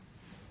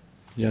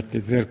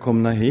Hjärtligt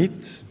välkomna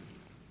hit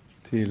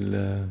till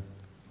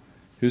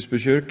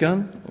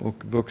Husbykyrkan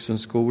och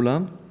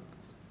Vuxenskolan.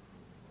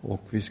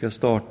 Och vi ska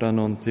starta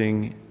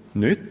någonting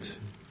nytt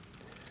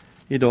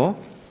idag.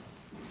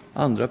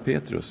 Andra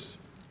Petrus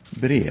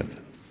brev.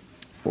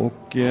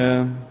 Och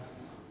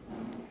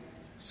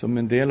som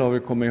en del av er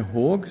kommer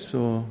ihåg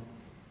så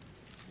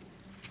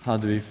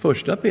hade vi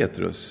första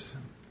Petrus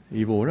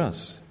i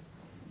våras.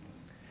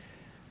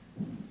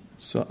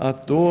 Så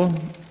att då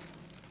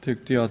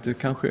tyckte jag att det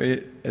kanske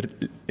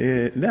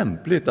är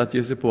lämpligt att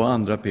ge sig på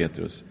andra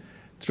Petrus,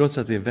 trots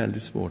att det är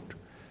väldigt svårt.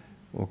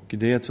 Och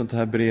det är ett sånt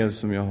här brev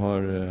som jag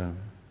har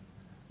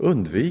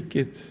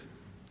undvikit,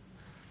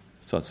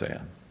 så att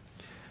säga.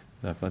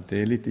 Därför att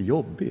det är lite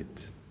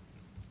jobbigt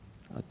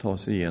att ta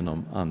sig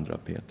igenom andra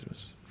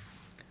Petrus.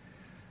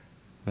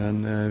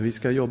 Men vi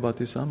ska jobba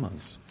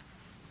tillsammans.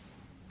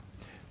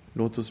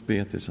 Låt oss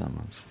be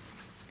tillsammans.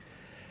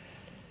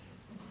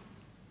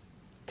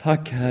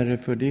 Tack, Herre,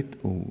 för ditt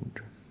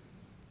ord.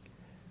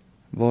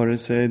 Vare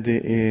sig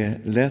det är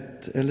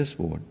lätt eller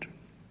svårt.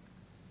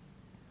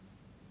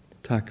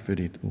 Tack för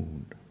ditt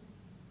ord.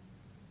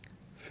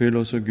 Fyll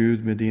oss,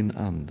 Gud, med din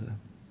ande.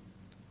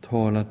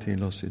 Tala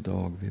till oss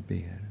idag, vi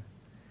ber.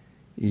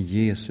 I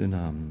Jesu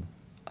namn.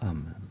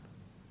 Amen.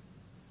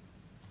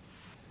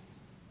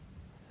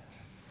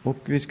 Och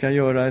vi ska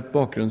göra ett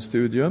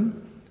bakgrundsstudium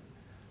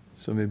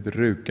som vi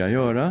brukar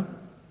göra.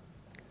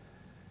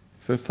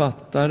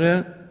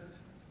 Författare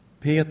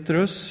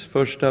Petrus,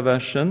 första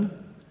versen.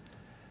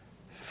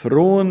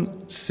 Från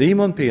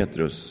Simon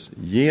Petrus,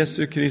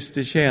 Jesu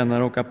Kristi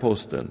tjänare och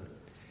apostel,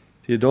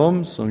 till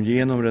dem som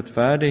genom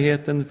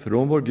rättfärdigheten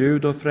från vår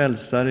Gud och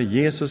frälsare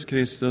Jesus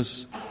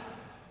Kristus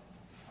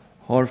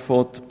har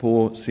fått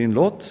på sin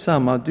lott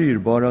samma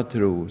dyrbara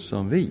tro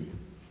som vi.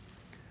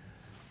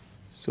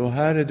 Så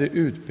här är det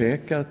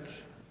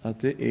utpekat att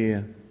det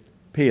är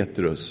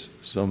Petrus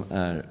som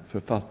är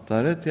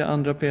författare till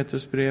andra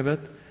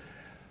Petrusbrevet.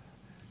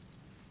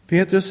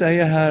 Petrus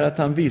säger här att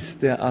han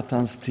visste att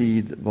hans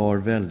tid var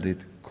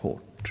väldigt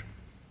kort.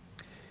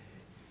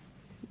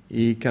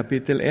 I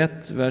kapitel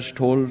 1, vers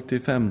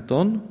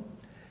 12-15.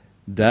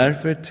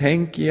 Därför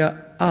tänker jag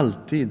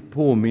alltid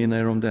påminna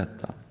er om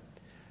detta,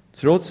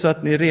 trots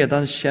att ni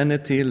redan känner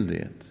till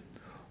det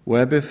och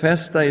är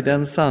befästa i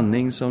den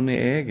sanning som ni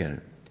äger.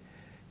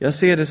 Jag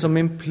ser det som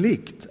min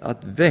plikt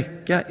att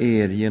väcka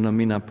er genom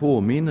mina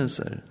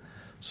påminnelser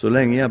så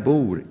länge jag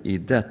bor i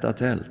detta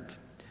tält.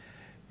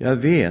 Jag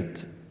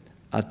vet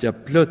att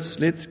jag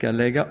plötsligt ska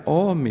lägga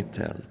av mitt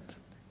tält.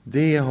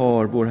 Det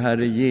har vår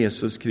Herre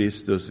Jesus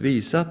Kristus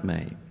visat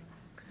mig.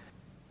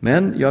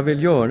 Men jag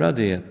vill göra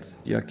det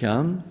jag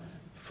kan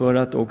för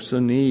att också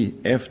ni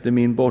efter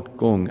min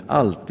bortgång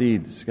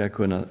alltid ska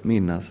kunna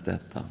minnas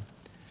detta.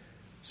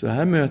 Så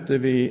här möter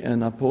vi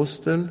en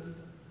apostel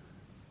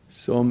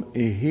som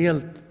är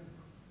helt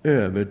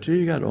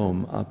övertygad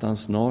om att han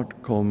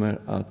snart kommer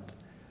att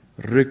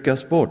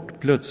ryckas bort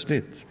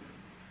plötsligt.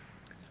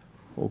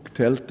 Och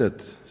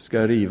tältet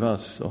ska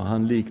rivas, och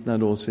han liknar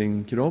då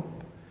sin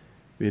kropp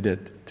vid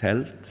ett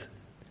tält.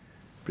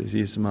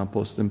 Precis som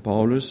aposteln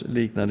Paulus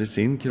liknade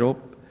sin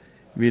kropp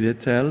vid ett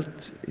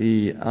tält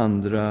i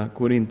andra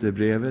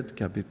Korinthierbrevet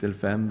kapitel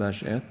 5,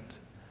 vers 1.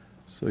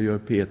 Så gör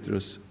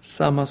Petrus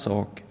samma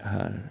sak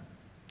här.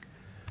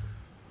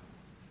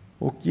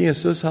 Och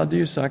Jesus hade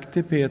ju sagt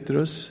till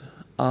Petrus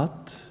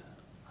att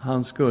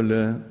han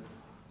skulle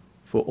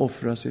få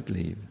offra sitt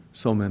liv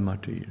som en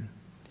martyr.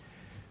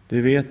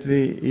 Det vet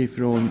vi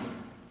ifrån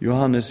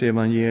Johannes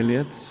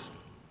evangeliets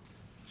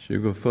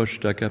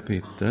 21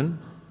 kapitel.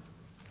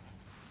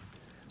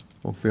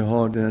 Och vi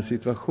har den här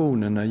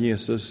situationen när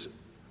Jesus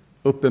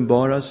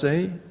uppenbarar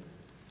sig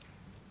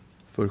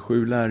för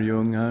 7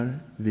 lärjungar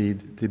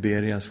vid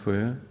Tiberias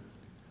sjö.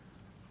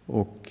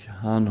 Och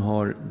han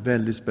har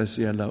väldigt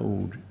speciella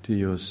ord till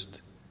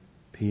just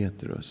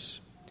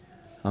Petrus.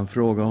 Han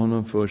frågar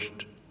honom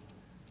först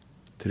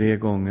 3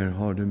 gånger: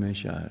 har du mig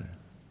kär?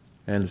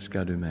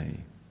 Älskar du mig?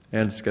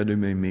 Älskar du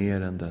mig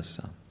mer än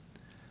dessa?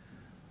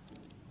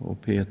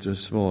 Och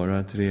Petrus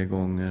svarar 3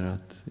 gånger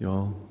att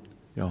ja,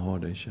 jag har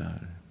dig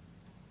kär.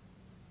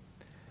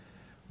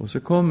 Och så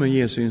kommer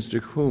Jesu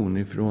instruktion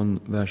ifrån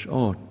vers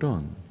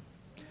 18.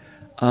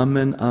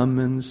 Amen,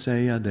 amen,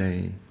 säger jag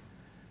dig.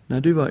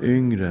 När du var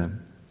yngre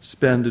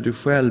spände du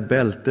själv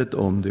bältet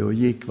om dig och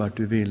gick vart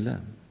du ville.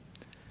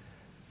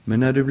 Men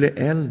när du blir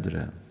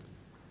äldre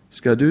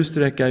ska du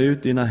sträcka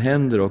ut dina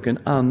händer och en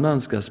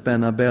annan ska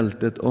spänna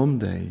bältet om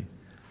dig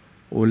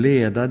och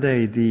leda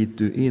dig dit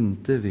du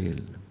inte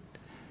vill.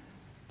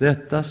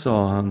 Detta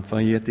sa han för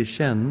att ge till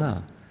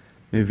känna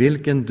med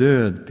vilken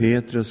död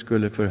Petrus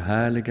skulle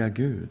förhärliga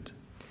Gud.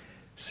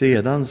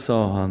 Sedan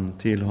sa han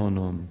till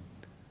honom: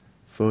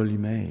 följ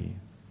mig.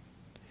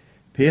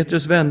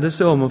 Petrus vände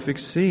sig om och fick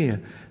se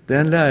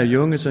den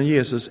lärjunge som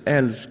Jesus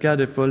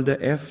älskade följde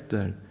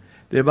efter.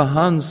 Det var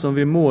han som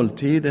vid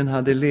måltiden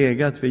hade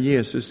legat vid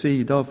Jesus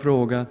sida och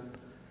frågat: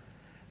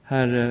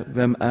 Herre,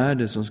 vem är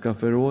det som ska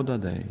förråda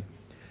dig?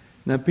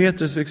 När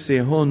Petrus fick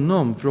se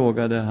honom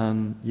frågade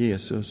han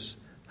Jesus: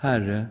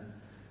 Herre,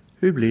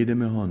 Hur blir det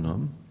med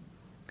honom?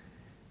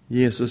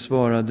 Jesus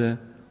svarade: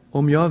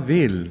 om jag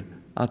vill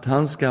att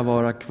han ska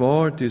vara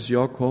kvar tills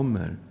jag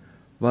kommer,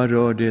 vad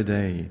rör det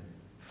dig?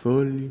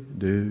 Följ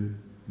du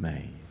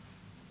mig.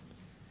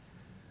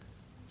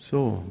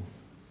 Så,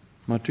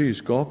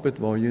 martyrskapet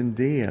var ju en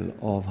del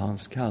av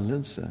hans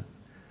kallelse.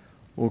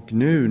 Och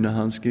nu när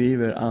han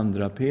skriver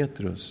andra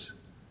Petrus,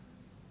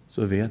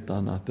 så vet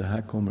han att det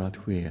här kommer att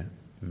ske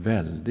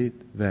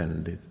väldigt,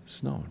 väldigt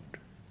snart.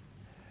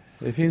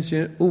 Det finns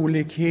ju en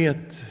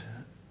olikhet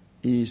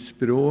i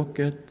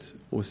språket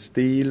och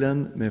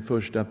stilen med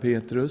första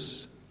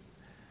Petrus.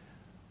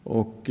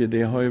 Och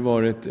det har ju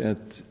varit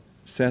ett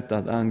sätt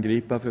att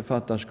angripa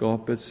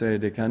författarskapet, så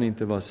det kan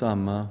inte vara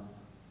samma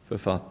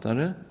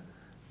författare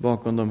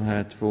bakom de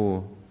här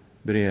två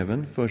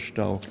breven,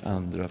 första och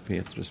andra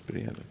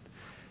Petrusbrevet.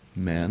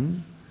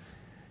 Men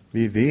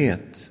vi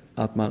vet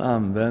att man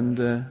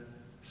använde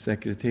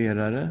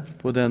sekreterare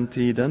på den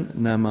tiden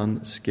när man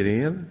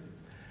skrev.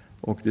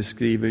 Och det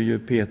skriver ju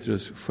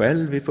Petrus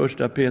själv i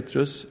första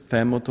Petrus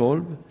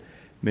 5:12.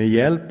 Med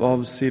hjälp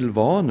av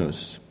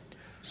Silvanus,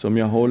 som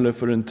jag håller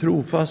för en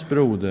trofast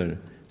broder,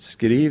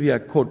 skriver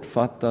jag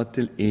kortfattat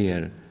till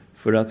er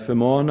för att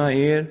förmana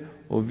er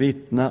och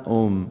vittna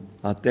om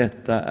att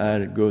detta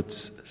är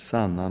Guds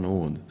sanna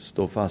nåd.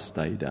 Stå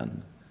fasta i den.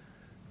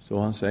 Så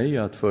han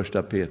säger att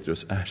första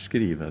Petrus är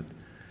skrivet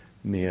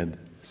med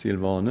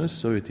Silvanus.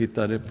 Så vi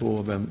tittade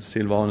på vem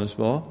Silvanus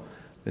var.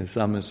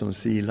 Densamme som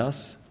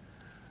Silas.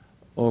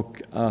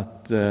 Och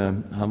att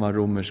han var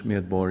romersk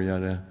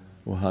medborgare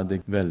och hade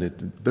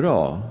väldigt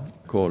bra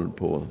koll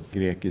på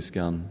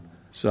grekiskan.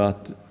 Så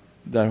att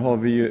där har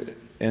vi ju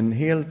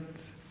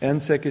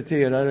en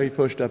sekreterare i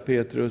första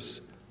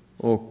Petrus,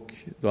 och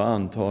då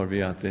antar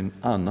vi att en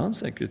annan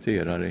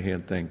sekreterare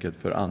helt enkelt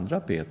för andra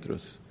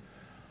Petrus.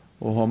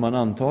 Och har man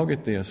antagit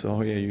det,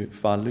 så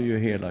faller ju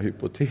hela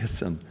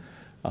hypotesen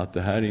att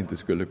det här inte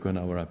skulle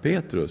kunna vara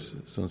Petrus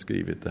som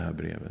skrivit det här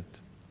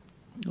brevet.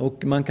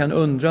 Och man kan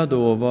undra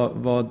då,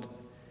 vad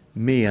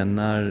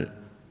menar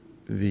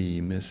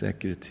vi med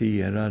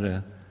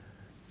sekreterare?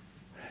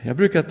 Jag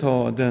brukar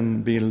ta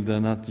den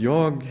bilden att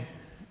jag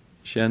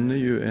känner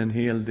ju en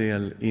hel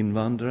del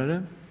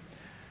invandrare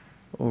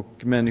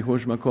och människor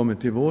som har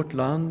kommit till vårt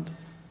land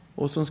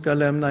och som ska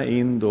lämna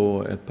in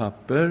då ett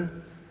papper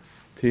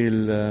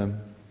till,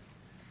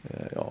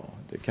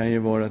 det kan ju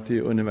vara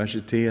till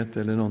universitet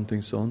eller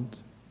någonting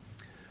sånt.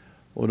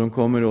 Och de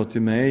kommer då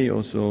till mig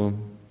och så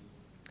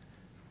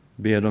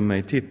ber de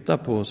mig titta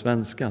på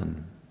svenskan.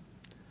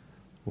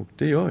 Och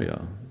det gör jag.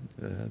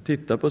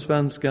 Titta på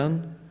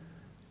svenskan.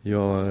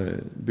 Jag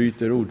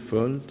byter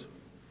ordföljd.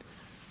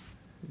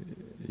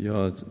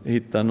 Jag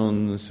hittar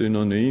någon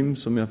synonym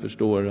som jag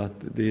förstår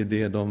att det är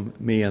det de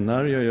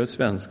menar. Jag gör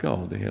svenska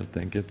av det helt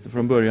enkelt.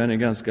 Från början är det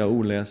ganska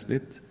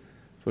oläsligt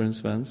för en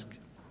svensk.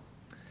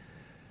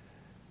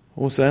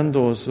 Och sen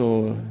då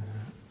så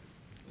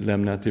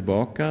lämnar jag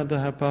tillbaka det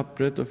här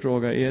pappret och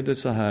frågar: är det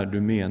så här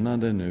du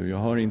menade nu? Jag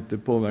har inte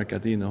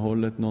påverkat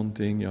innehållet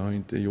någonting. Jag har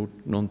inte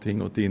gjort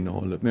någonting åt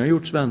innehållet. Men jag har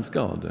gjort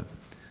svenska av det.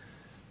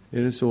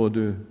 Är det så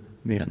du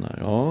menar?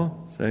 Ja,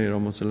 säger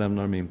de, och så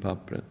lämnar de in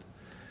pappret.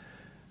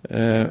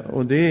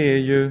 Och det är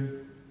ju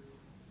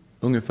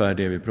ungefär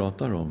det vi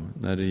pratar om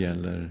när det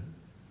gäller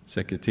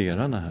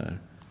sekreterarna här,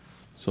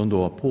 som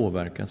då har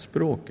påverkat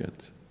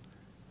språket.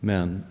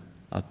 Men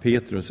att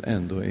Petrus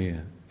ändå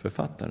är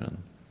författaren.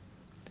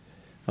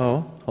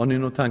 Ja, har ni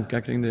några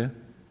tankar kring det?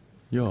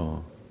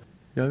 Ja,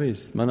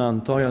 visst. Man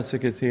antar ju att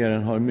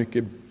sekreteraren har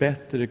mycket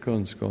bättre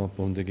kunskap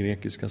om det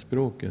grekiska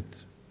språket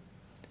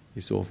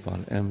i så fall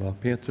än vad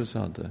Petrus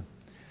hade.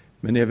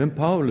 Men även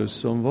Paulus,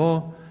 som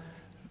var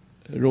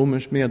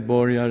romersk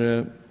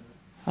medborgare,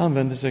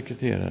 använde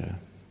sekreterare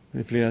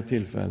vid flera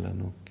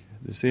tillfällen. Och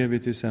det ser vi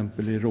till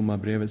exempel i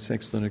Romarbrevet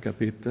 16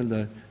 kapitel,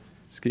 där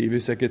skriver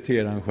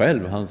sekreteraren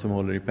själv, han som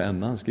håller i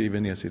pennan, skriver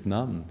ner sitt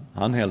namn.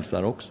 Han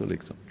hälsar också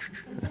liksom.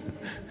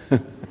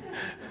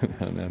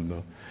 Han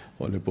ändå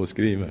håller på och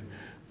skriver.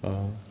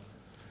 Ja.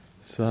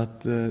 Så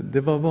att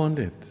det var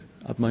vanligt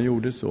att man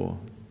gjorde så.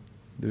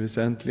 Det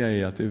väsentliga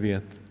är att vi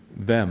vet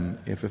vem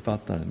är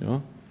författaren.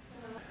 Ja.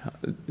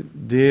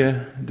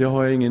 Det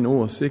har jag ingen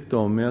åsikt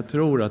om, men jag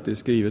tror att det är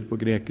skrivet på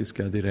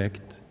grekiska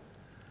direkt.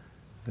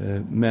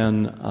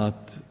 Men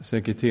att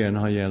sekreteraren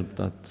har hjälpt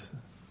att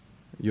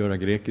göra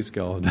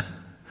grekiska av det.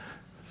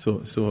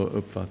 Så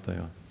uppfattar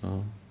jag.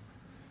 Ja.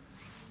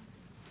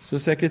 Så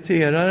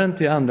sekreteraren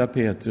till andra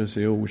Petrus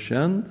är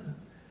okänd.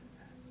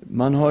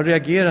 Man har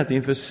reagerat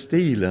inför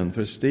stilen,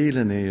 för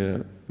stilen är ju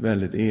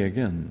väldigt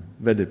egen,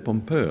 väldigt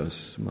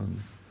pompös.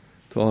 Man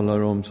talar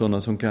om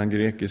sådana som kan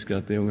grekiska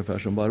att det är ungefär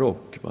som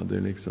barock. Va? Det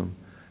liksom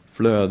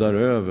flödar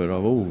över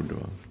av ord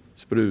och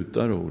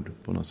sprutar ord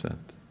på något sätt.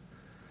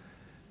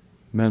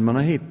 Men man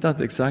har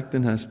hittat exakt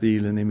den här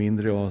stilen i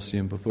mindre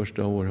Asien på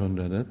första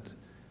århundradet.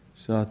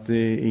 Så att det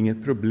är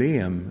inget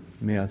problem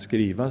med att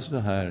skriva så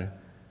här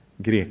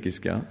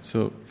grekiska.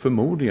 Så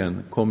förmodligen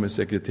kommer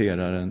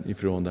sekreteraren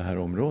ifrån det här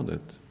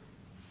området.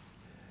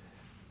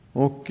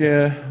 Och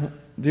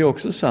det är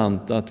också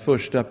sant att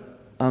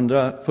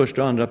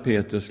första och andra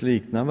Petrus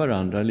liknar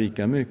varandra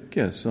lika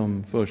mycket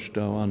som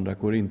första och andra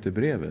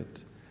Korinthierbrevet.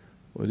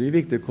 Och det är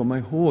viktigt att komma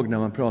ihåg när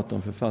man pratar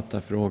om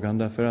författarfrågan,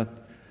 därför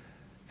att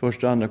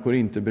första och andra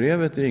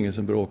Korinthierbrevet är ingen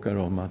som bråkar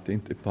om att det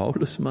inte är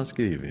Paulus som har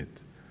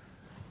skrivit.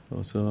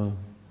 Och så,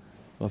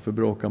 varför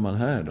bråkar man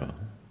här då,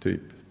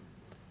 typ?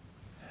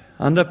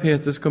 Andra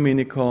Petrus kom in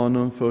i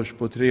kanon först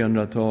på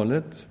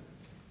 300-talet.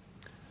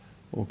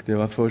 Och det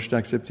var först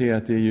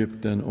accepterat i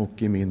Egypten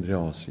och i mindre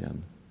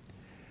Asien.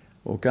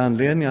 Och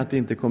anledningen att det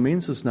inte kom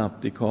in så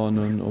snabbt i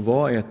kanon och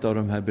var ett av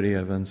de här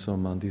breven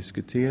som man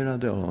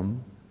diskuterade om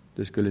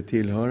det skulle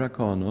tillhöra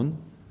kanon,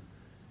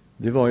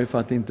 det var ju för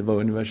att det inte var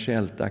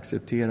universellt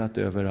accepterat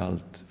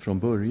överallt från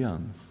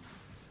början.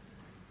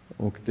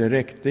 Och det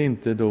räckte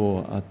inte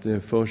då att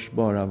det först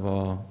bara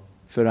var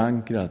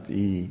förankrat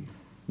i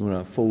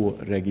några få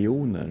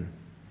regioner.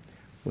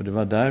 Och det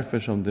var därför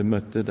som det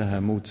mötte det här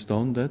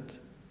motståndet.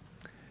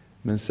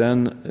 Men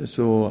sen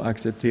så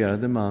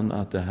accepterade man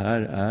att det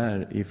här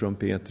är ifrån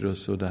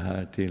Petrus och det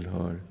här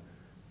tillhör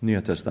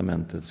Nya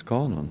testamentets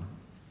kanon.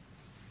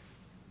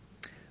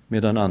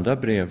 Medan andra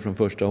brev från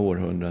första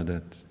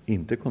århundradet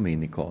inte kom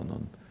in i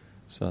kanon.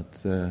 Så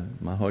att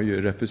man har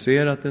ju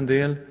refuserat en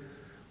del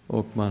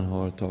och man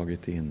har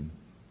tagit in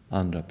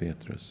andra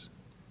Petrus.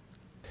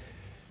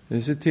 Det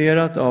är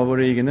citerat av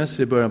Origenes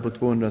i början på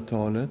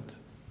 200-talet.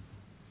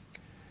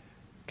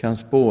 Kan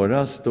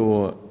spåras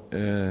då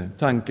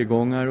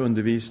tankegångar,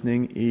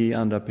 undervisning i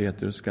andra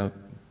Petrus ska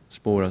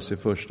spåras i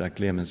första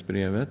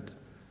Clemensbrevet,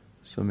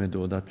 som är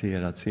då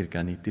daterat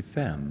cirka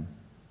 95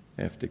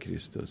 efter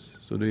Kristus.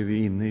 Så då är vi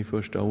inne i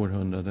första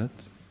århundradet.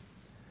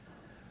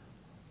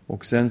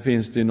 Och sen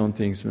finns det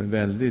någonting som är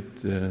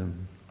väldigt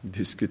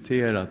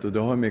diskuterat, och det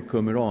har med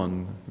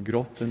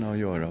Qumran-grottorna att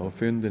göra och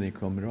fynden i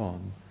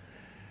Qumran.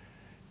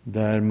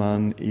 Där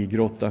man i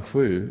grotta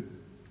 7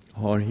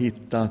 har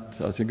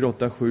hittat, alltså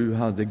grotta 7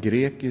 hade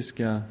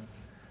grekiska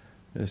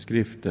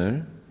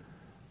skrifter,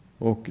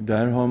 och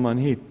där har man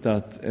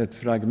hittat ett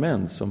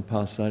fragment som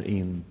passar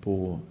in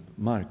på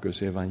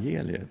Markus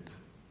evangeliet.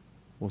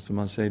 Och som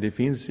man säger, det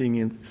finns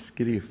ingen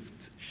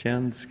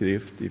känd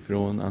skrift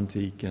ifrån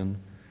antiken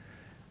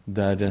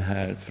där det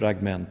här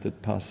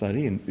fragmentet passar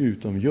in,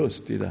 utom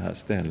just i det här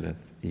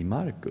stället i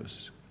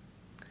Markus.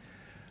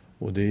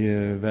 Och det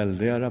är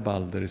väldiga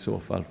rabalder i så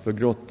fall, för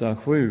grotta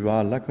 7 och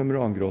alla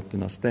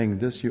Qumran-grottorna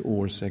stängdes ju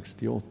år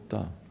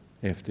 68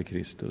 efter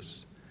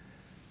Kristus.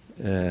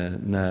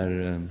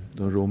 När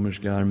de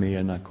romerska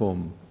arméerna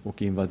kom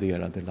och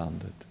invaderade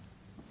landet.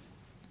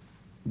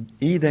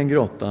 I den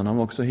grottan har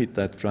man också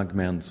hittat ett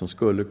fragment som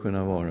skulle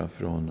kunna vara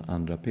från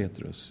andra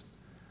Petrus.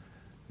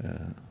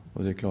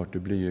 Och det är klart, det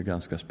blir ju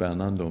ganska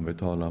spännande om vi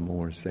talar om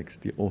år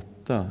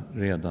 68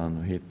 redan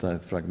och hitta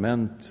ett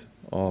fragment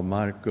av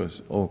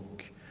Markus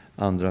och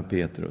andra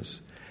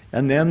Petrus.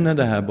 Jag nämner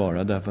det här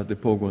bara därför att det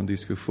pågår en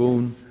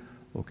diskussion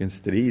och en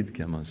strid,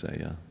 kan man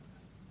säga,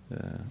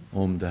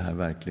 om det här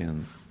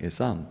verkligen är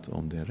sant,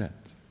 om det är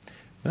rätt.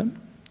 Men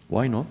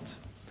why not?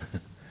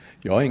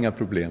 Jag har inga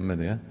problem med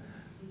det.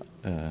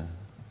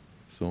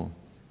 Så.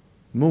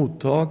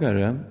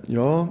 Mottagare,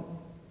 ja,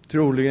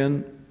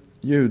 troligen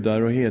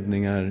judar och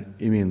hedningar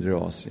i mindre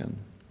Asien.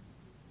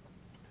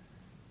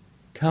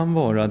 Kan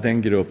vara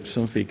den grupp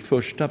som fick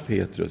första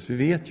Petrus. Vi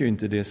vet ju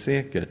inte det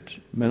säkert.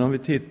 Men om vi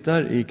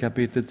tittar i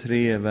kapitel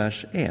 3,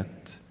 vers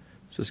 1,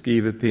 så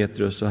skriver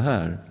Petrus så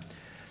här: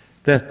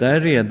 Detta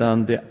är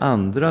redan det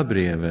andra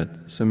brevet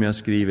som jag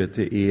skriver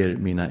till er,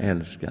 mina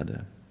älskade.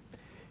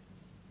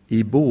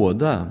 I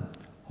båda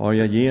har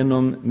jag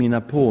genom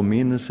mina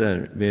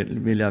påminnelser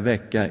vill jag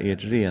väcka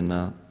ert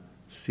rena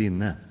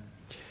sinne.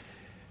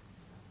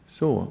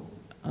 Så,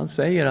 han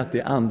säger att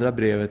det andra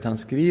brevet han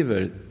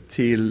skriver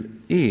till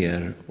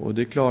er. Och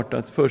det är klart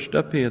att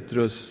första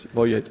Petrus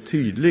var ju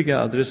tydliga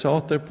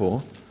adressater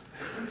på.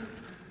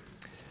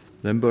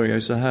 Den börjar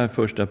ju så här,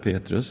 första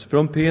Petrus.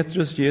 Från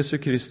Petrus, Jesu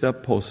Kristi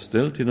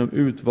apostel, till de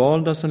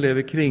utvalda som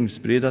lever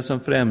kringspridda som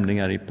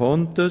främlingar i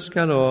Pontus,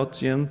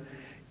 Galatien,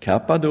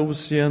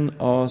 Kappadokien,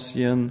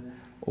 Asien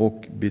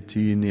och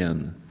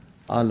Bitynien.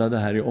 Alla det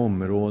här är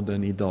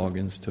områden i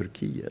dagens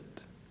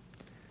Turkiet.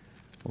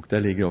 Och där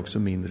ligger också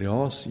mindre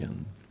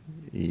Asien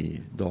i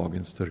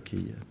dagens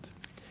Turkiet.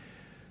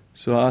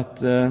 Så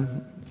att,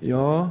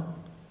 ja,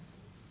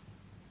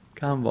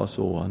 kan vara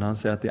så. När han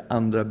säger att det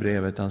andra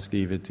brevet han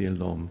skriver till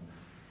dem,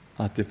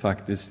 att det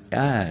faktiskt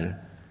är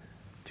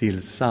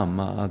till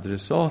samma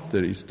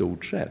adressater i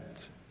stort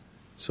sett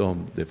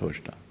som det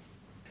första.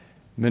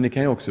 Men det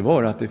kan ju också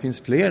vara att det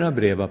finns flera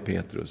brev av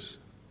Petrus.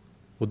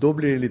 Och då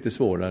blir det lite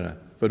svårare.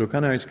 För då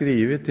kan han ju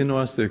skrivit till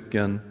några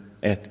stycken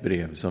ett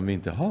brev som vi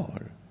inte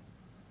har.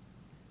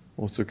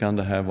 Och så kan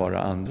det här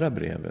vara andra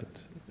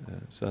brevet.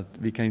 Så att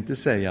vi kan inte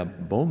säga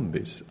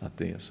bombis att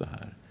det är så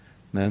här.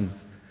 Men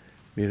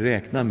vi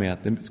räknar med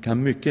att det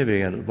kan mycket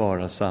väl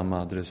vara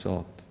samma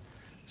adressat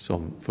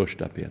som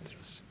första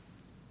Petrus.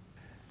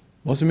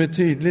 Vad som är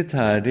tydligt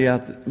här är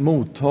att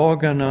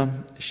mottagarna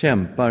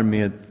kämpar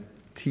med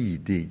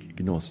tidig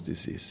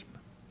gnosticism.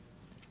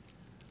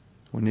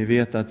 Och ni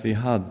vet att vi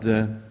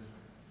hade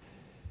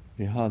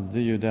Vi hade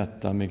ju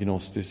detta med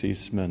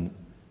gnosticismen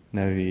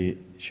när vi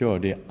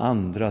körde i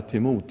andra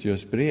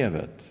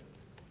Timoteusbrevet.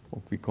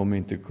 Och vi kommer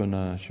inte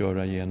kunna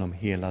köra igenom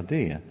hela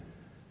det.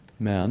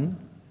 Men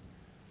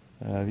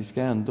vi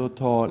ska ändå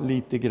ta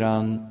lite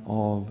grann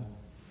av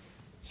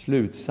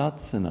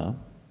slutsatserna.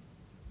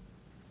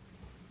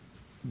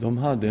 De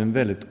hade en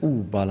väldigt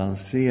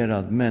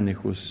obalanserad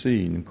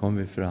människosyn, kom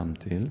vi fram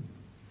till.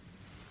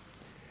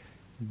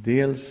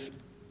 Dels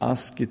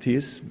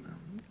asketism,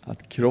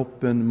 att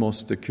kroppen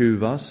måste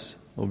kuvas.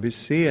 Och vi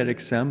ser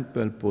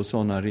exempel på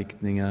sådana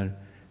riktningar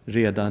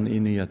redan i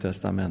Nya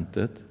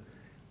testamentet.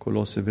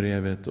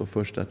 Kolosserbrevet och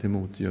första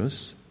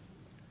Timoteus.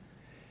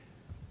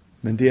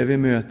 Men det vi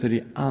möter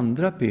i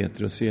andra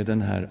Petrus är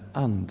den här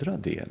andra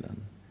delen.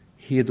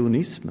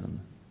 Hedonismen.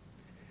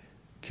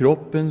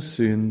 Kroppens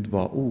synd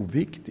var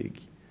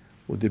oviktig.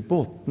 Och det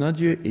bottnade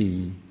ju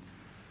i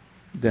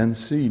den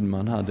syn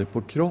man hade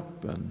på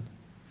kroppen.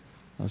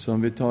 Alltså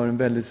om vi tar en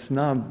väldigt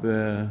snabb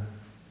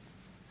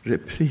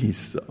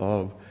repris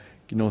av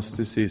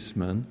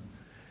gnosticismen,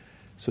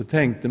 så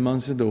tänkte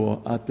man sig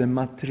då att den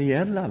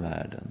materiella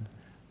världen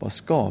var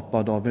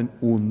skapad av en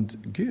ond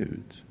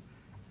Gud.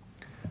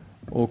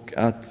 Och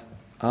att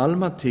all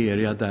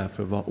materia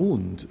därför var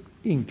ond,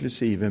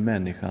 inklusive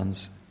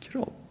människans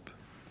kropp.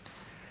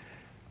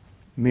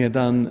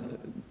 Medan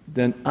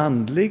den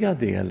andliga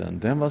delen,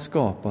 den var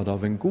skapad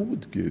av en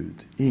god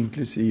Gud,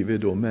 inklusive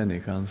då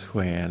människans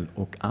själ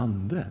och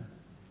ande.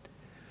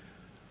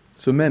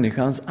 Så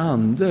människans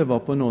ande var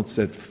på något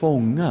sätt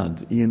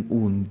fångad i en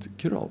ond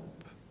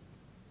kropp.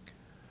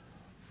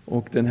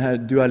 Och den här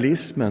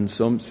dualismen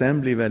som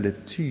sen blir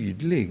väldigt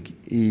tydlig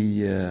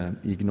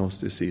i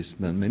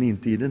gnosticismen, men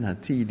inte i den här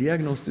tidiga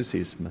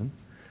gnosticismen,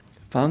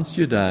 fanns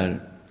ju där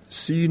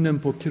synen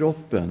på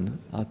kroppen,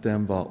 att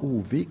den var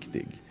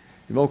oviktig.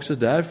 Det var också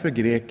därför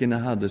grekerna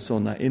hade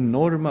sådana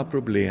enorma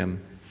problem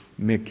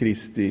med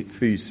Kristi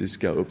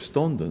fysiska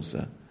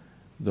uppståndelse.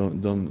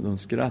 De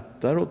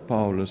skrattar åt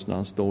Paulus när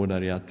han står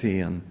där i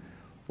Aten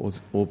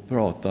och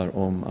pratar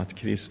om att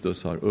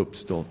Kristus har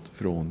uppstått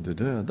från de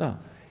döda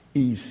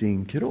i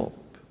sin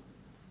kropp.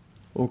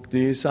 Och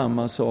det är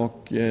samma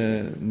sak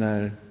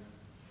när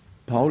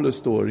Paulus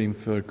står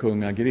inför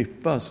kung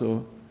Agrippa,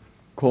 så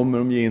kommer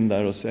de in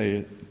där och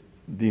säger: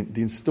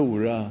 din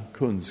stora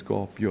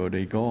kunskap gör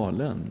dig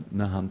galen,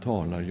 när han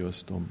talar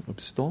just om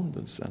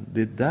uppståndelsen.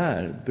 Det är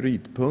där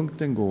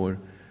brytpunkten går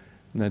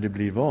när det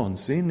blir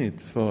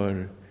vansinnigt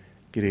för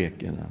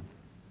grekerna.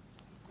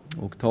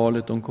 Och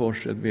talet om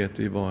korset vet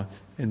vi var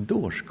en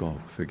dårskap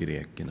för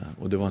grekerna,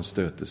 och det var en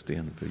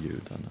stötesten för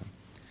judarna.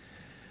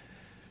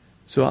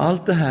 Så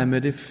allt det här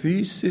med det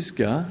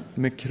fysiska,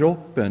 med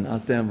kroppen,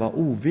 att den var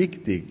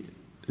oviktig,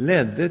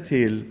 ledde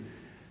till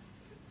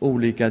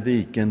olika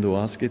diken då,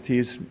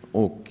 asketism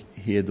och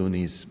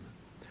hedonism.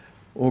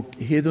 Och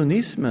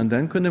hedonismen,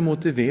 den kunde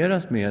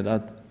motiveras med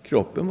att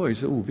kroppen var ju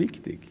så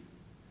oviktig.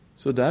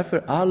 Så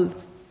därför all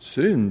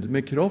synd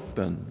med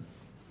kroppen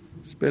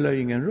spelar ju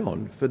ingen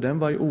roll, för den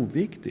var ju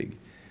oviktig.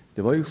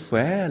 Det var ju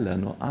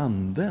själen och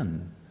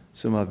anden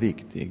som var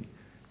viktig.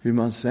 Hur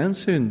man sen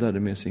syndade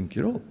med sin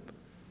kropp,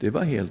 det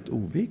var helt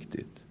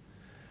oviktigt.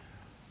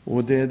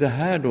 Och det är det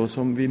här då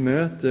som vi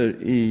möter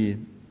i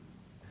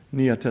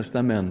Nya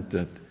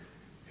testamentet,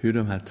 hur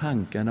de här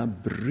tankarna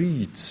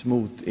bryts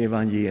mot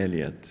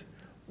evangeliet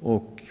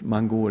och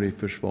man går i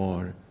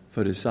försvar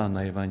för det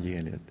sanna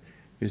evangeliet.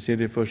 Vi ser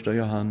det i första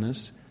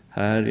Johannes,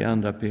 här i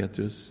andra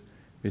Petrus.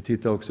 Vi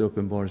tittar också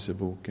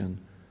Uppenbarelseboken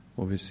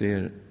och vi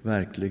ser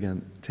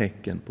verkligen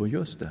tecken på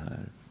just det här.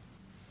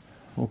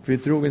 Och vi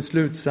drog en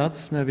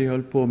slutsats när vi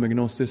höll på med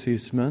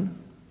gnosticismen.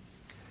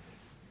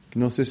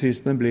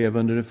 Gnosticismen blev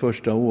under det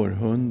första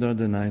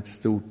århundradena ett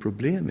stort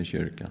problem i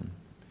kyrkan.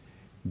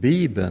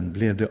 Bibeln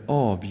blev det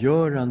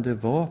avgörande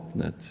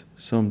vapnet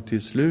som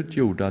till slut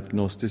gjorde att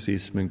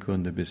gnosticismen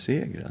kunde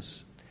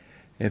besegras,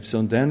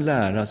 eftersom den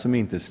lära som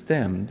inte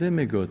stämde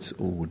med Guds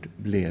ord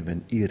blev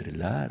en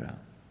irrlära.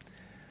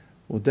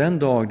 Och den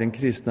dag den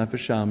kristna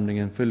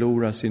församlingen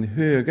förlorar sin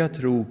höga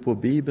tro på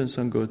Bibeln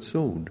som Guds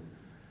ord,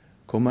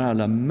 kommer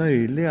alla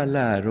möjliga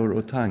läror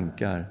och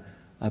tankar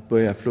att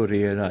börja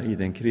florera i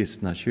den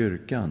kristna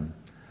kyrkan.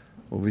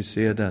 Och vi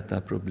ser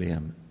detta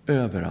problem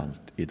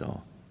överallt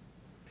idag.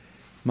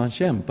 Man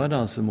kämpade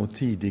alltså mot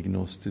tidig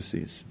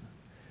gnosticism.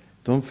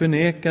 De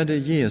förnekade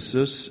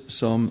Jesus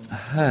som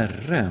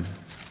Herre.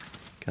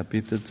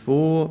 Kapitel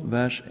 2,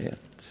 vers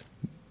 1.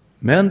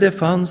 Men det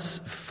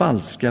fanns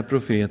falska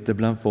profeter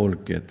bland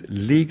folket,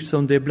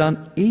 liksom det bland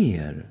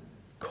er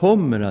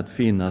kommer att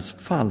finnas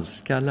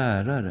falska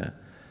lärare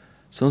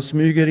som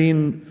smyger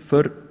in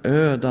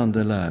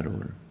förödande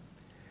läror.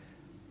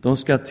 De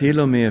ska till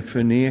och med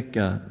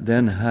förneka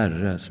den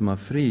Herre som har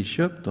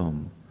friköpt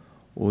dem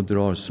och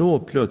drar så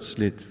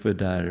plötsligt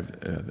fördärv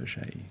över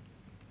sig.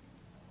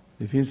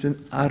 Det finns en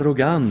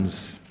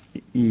arrogans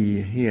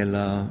i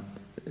hela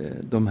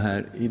de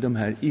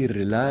här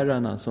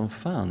irrlärarna som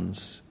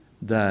fanns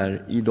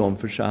där i de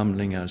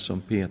församlingar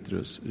som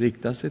Petrus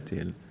riktar sig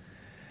till.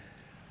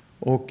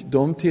 Och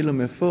de till och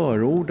med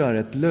förordar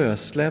ett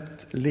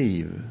lössläppt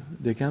liv.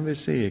 Det kan vi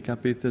se i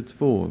kapitel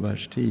 2,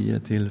 vers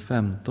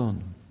 10-15.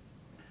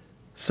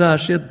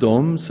 Särskilt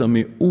de som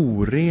i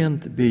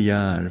orent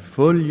begär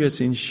följer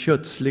sin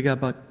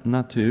kötsliga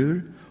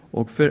natur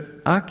och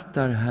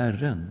föraktar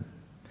Herren.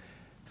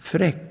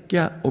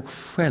 Fräcka och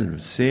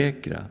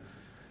självsäkra,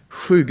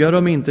 skyggar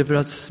de inte för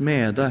att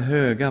smäda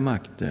höga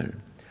makter,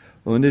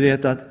 under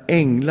det att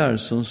änglar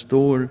som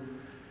står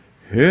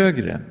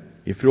högre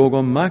i fråga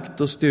om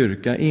makt och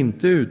styrka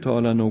inte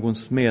uttalar någon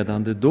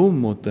smedande dom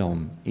mot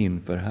dem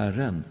inför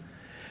Herren.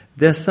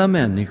 Dessa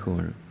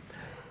människor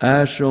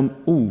är som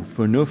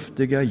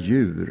oförnuftiga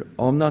djur,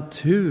 av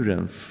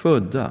naturen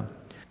födda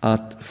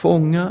att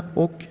fånga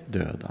och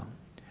döda.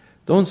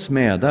 De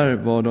smädar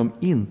vad de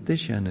inte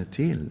känner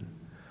till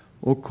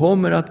och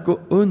kommer att gå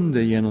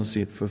under genom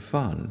sitt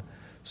förfall.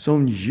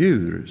 Som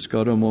djur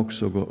ska de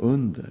också gå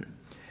under.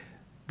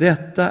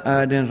 Detta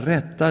är den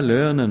rätta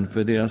lönen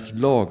för deras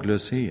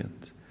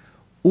laglöshet.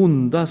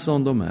 Onda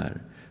som de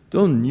är,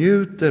 de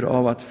njuter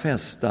av att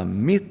festa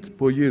mitt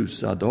på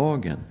ljusa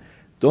dagen.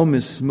 De är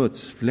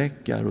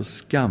smutsfläckar och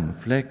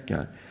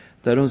skamfläckar,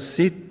 där de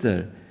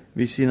sitter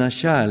vid sina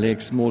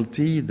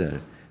kärleksmåltider,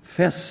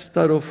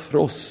 festar och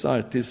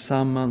frossar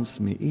tillsammans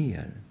med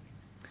er.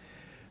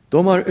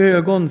 De har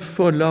ögon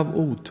fulla av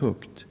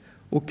otukt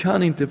och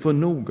kan inte få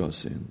nog av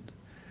synd.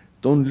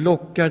 De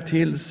lockar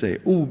till sig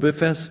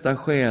obefästa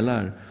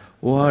själar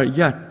och har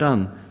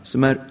hjärtan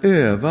som är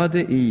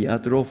övade i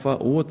att roffa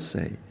åt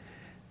sig.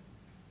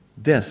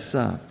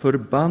 Dessa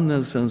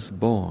förbannelsens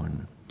barn,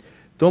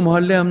 de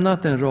har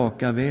lämnat den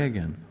raka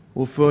vägen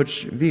och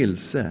förts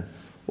vilse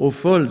och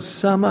följt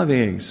samma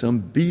väg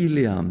som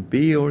Biliam,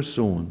 Beors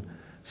son,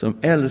 som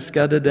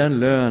älskade den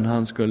lön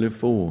han skulle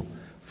få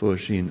för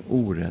sin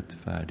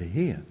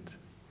orättfärdighet.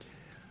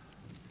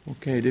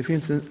 Okej, det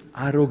finns en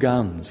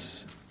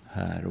arrogans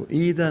här, och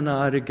i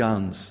denna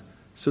arrogans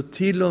så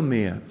till och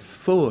med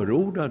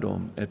förordar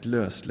de ett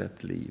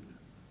lössläppt liv.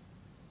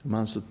 De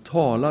alltså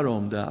talar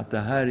om det, att det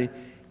här är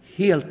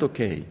helt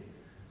okej.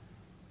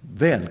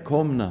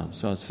 Välkomna,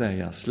 så att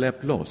säga,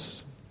 släpp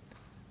loss.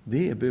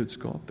 Det är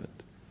budskapet.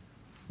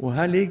 Och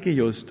här ligger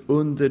just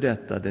under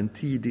detta den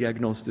tidiga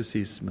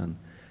gnosticismen,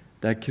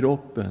 där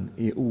kroppen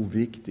är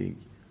oviktig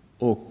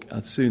och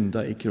att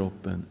synda i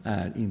kroppen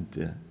är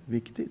inte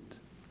viktigt.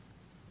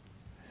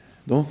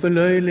 De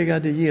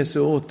förlöjligade Jesu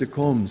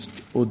återkomst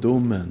och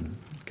domen,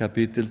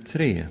 kapitel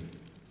 3,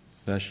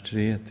 vers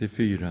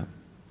 3-4.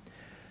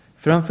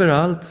 Framför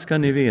allt ska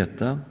ni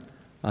veta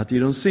att i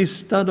de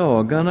sista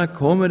dagarna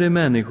kommer det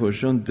människor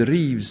som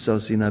drivs av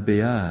sina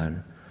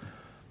begär,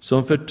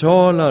 som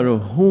förtalar och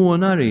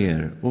hånar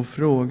er och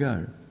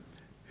frågar: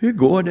 hur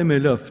går det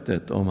med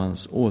löftet om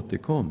hans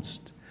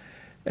återkomst?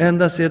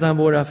 Ända sedan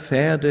våra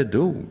fäder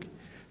dog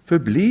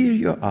förblir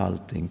ju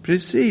allting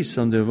precis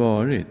som det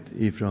varit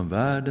ifrån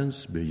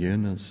världens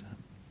begynnelse.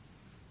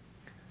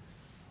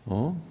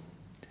 Ja,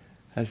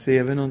 här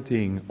ser vi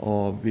någonting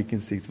av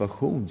vilken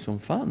situation som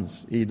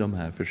fanns i de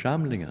här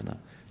församlingarna.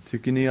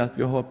 Tycker ni att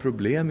vi har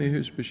problem i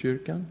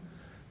Husbykyrkan?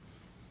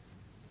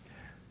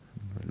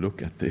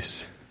 Look at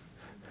this.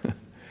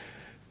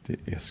 Det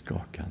är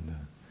skakande.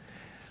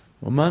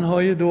 Och man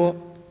har ju då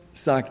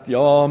sagt,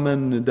 ja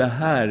men det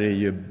här är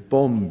ju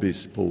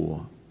bombis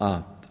på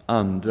att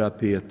andra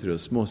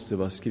Petrus måste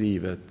vara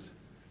skrivet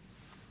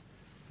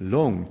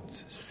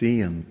långt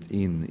sent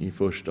in i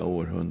första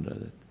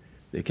århundradet.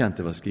 Det kan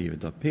inte vara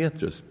skrivet av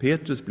Petrus.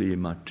 Petrus blir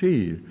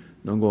martyr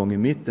någon gång i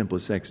mitten på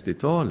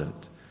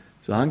 60-talet.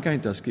 Så han kan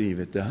inte ha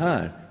skrivit det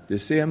här. Det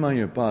ser man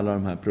ju på alla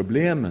de här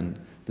problemen.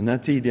 Den här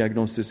tidiga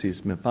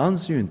gnosticismen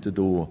fanns ju inte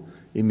då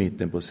i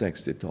mitten på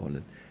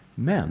 60-talet.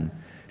 Men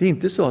det är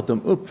inte så att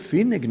de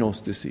uppfinner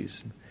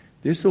gnosticism.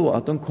 Det är så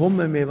att de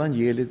kommer med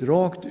evangeliet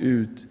rakt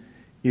ut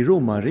i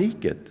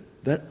romarriket,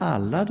 där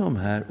alla de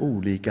här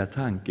olika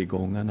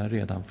tankegångarna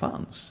redan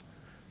fanns.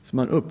 Så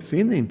man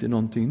uppfinner inte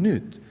någonting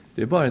nytt.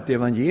 Det är bara att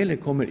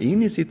evangeliet kommer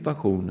in i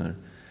situationer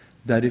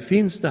där det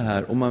finns det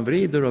här, och man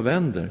vrider och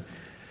vänder.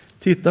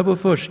 Titta på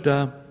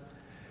första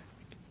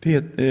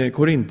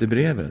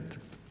Korinthierbrevet,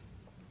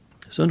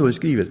 som då är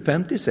skrivet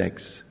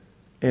 56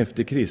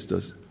 efter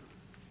Kristus,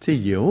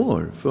 10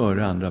 år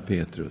före andra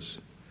Petrus.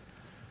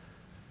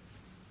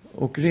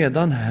 Och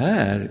redan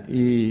här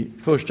i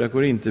första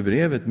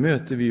Korinthierbrevet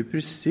möter vi ju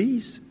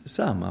precis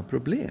samma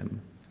problem.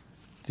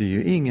 Det är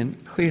ju ingen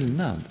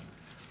skillnad.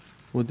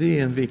 Och det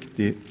är en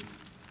viktig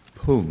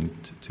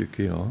punkt,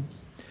 tycker jag.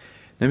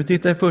 När vi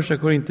tittar i första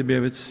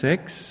Korinthierbrevet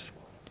 6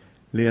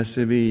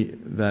 läser vi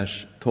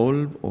vers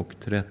 12 och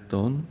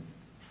 13.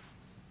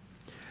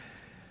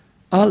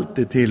 Allt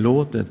är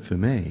tillåtet för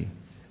mig,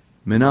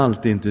 men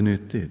allt är inte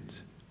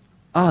nyttigt.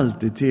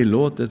 Allt är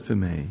tillåtet för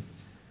mig,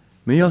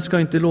 men jag ska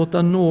inte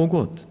låta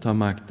något ta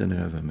makten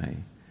över mig.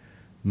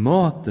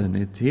 Maten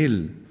är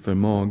till för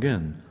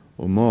magen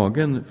och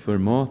magen för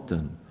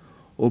maten,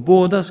 och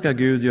båda ska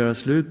Gud göra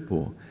slut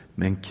på.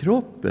 Men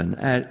kroppen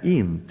är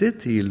inte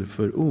till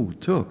för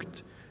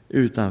otukt,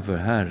 utan för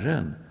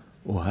Herren,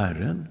 och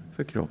Herren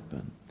för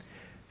kroppen.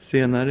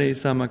 Senare i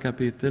samma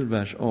kapitel,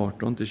 vers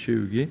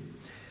 18-20.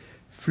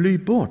 Fly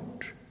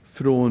bort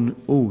från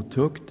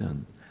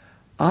otukten.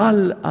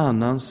 All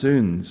annan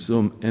synd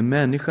som en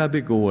människa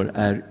begår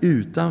är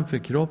utanför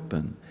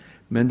kroppen,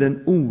 men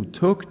den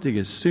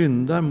otuktige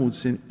syndar mot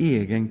sin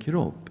egen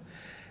kropp.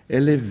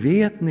 Eller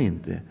vet ni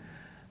inte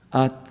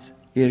att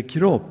er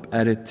kropp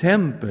är ett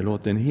tempel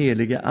åt den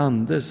helige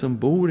Ande som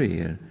bor i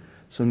er,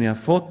 som ni har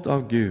fått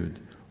av Gud,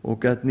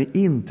 och att ni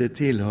inte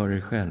tillhör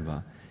er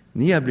själva?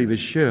 Ni har blivit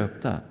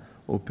köpta,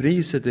 och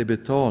priset är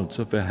betalt,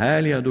 så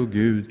förhärliga då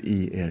Gud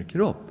i er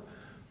kropp.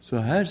 Så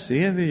här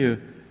ser vi ju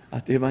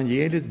att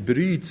evangeliet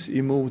bryts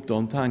emot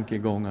de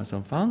tankegångar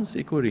som fanns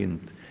i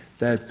Korint,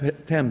 där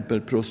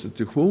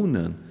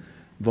tempelprostitutionen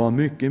var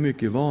mycket,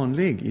 mycket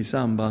vanlig i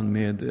samband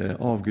med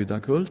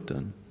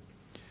avgudakulten.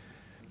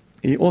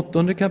 I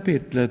 8:e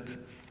kapitlet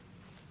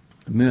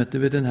möter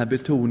vi den här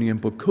betoningen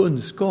på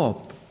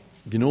kunskap,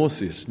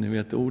 gnosis. Ni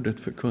vet, ordet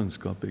för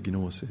kunskap är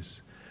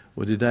gnosis.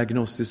 Och det är där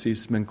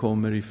gnosticismen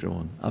kommer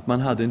ifrån. Att man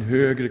hade en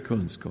högre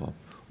kunskap.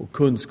 Och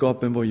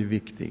kunskapen var ju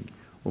viktig.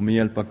 Och med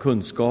hjälp av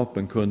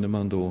kunskapen kunde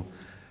man då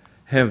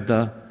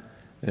hävda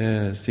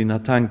sina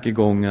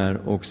tankegångar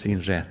och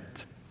sin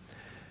rätt.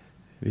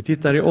 Vi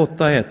tittar i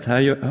 8:1.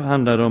 Här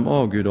handlar det om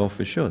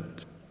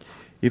avgudaofferkött.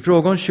 I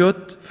fråga om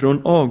kött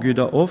från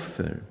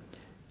avgudaoffer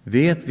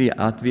vet vi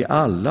att vi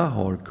alla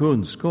har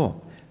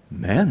kunskap.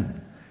 Men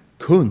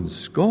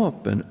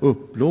kunskapen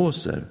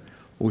uppblåser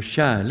och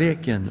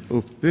kärleken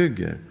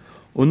uppbygger.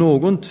 Och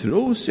någon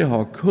tror sig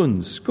ha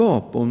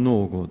kunskap om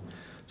något,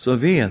 så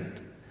vet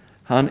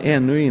han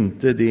ännu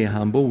inte det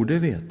han borde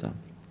veta.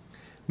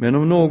 Men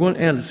om någon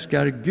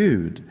älskar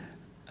Gud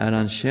är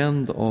han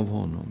känd av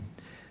honom.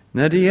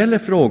 När det gäller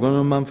frågan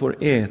om man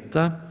får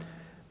äta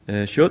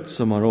kött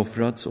som har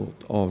offrats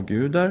åt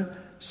avgudar,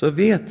 så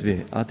vet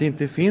vi att det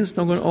inte finns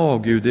någon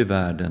avgud i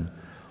världen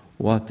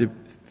och att det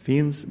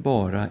finns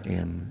bara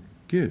en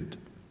Gud.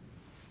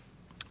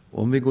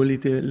 Om vi går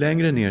lite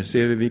längre ner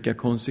ser vi vilka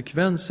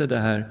konsekvenser det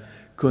här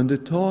kunde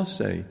ta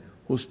sig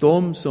hos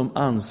dem som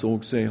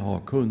ansåg sig ha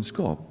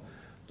kunskap.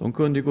 De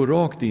kunde gå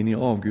rakt in i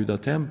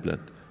avgudatemplet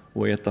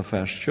och äta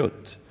färskt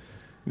kött,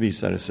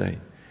 visar det sig.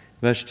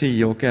 Vers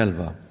 10 och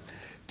 11.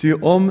 Ty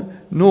om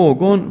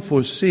någon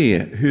får se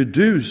hur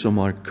du som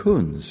har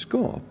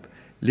kunskap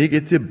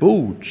ligger till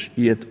bords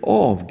i ett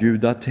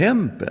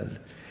avgudatempel,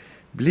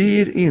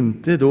 blir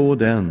inte då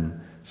den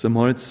som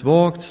har ett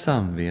svagt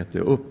samvete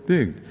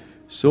uppbyggd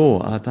så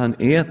att han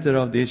äter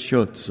av det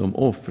kött som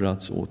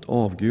offrats åt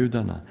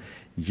avgudarna?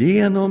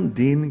 Genom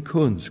din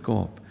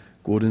kunskap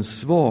går den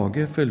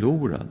svage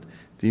förlorad,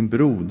 din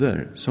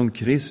broder som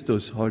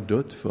Kristus har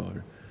dött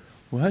för.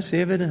 Och här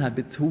ser vi den här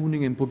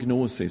betoningen på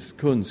gnosis,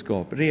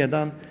 kunskap,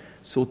 redan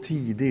så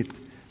tidigt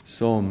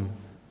som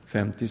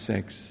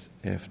 56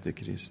 efter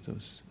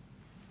Kristus.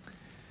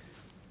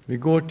 Vi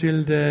går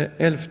till det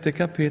 11:e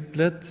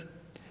kapitlet.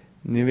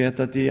 Ni vet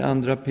att i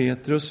andra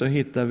Petrus så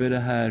hittar vi det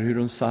här hur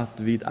de satt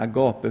vid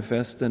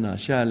agapefesterna,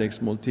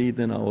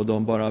 kärleksmåltiderna, och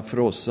de bara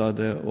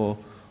frossade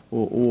och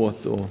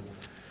åt och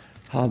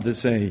hade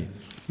sig.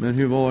 Men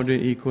hur var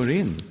det i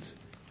Korint?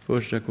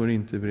 Första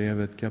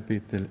Korinthierbrevet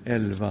kapitel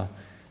 11.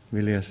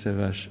 Vi läser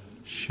vers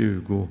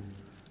 20-22.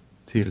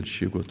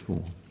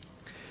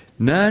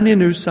 När ni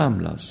nu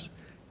samlas,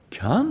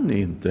 kan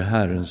inte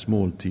Herrens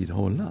måltid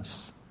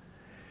hållas.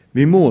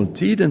 Vid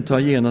måltiden tar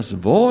genast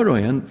var och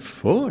en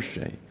för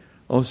sig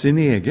av sin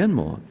egen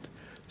mat,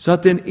 så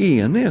att den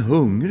ene är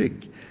hungrig,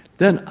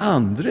 den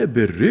andra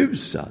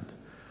berusad.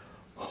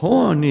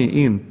 Har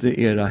ni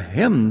inte era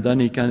hem där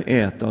ni kan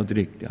äta och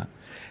dricka?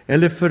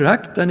 Eller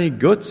föraktar ni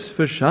Guds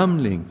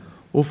församling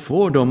och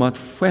får dem att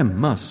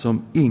skämmas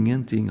som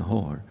ingenting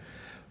har?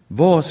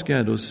 Vad ska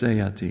jag då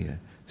säga till er?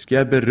 Ska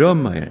jag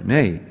berömma er?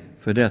 Nej,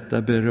 för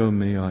detta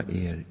berömmer jag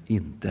er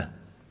inte.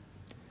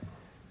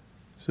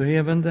 Så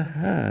även det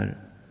här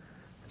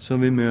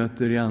som vi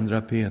möter i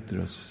andra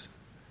Petrus,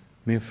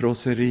 med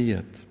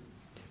frosseriet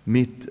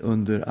mitt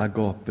under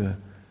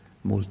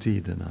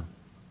agape-måltiderna,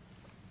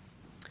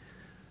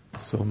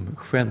 som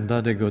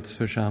skändade Guds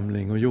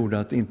församling och gjorde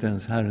att inte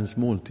ens Herrens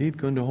måltid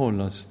kunde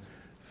hållas,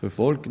 för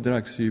folk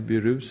dracks ju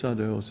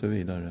berusade och så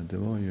vidare. Det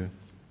var ju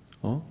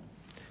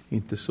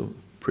inte så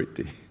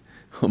pretty,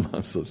 om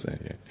man så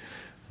säger.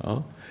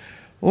 Ja.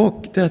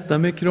 Och detta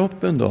med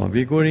kroppen då.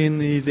 Vi går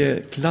in i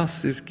det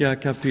klassiska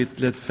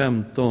kapitlet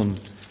 15,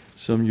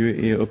 som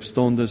ju är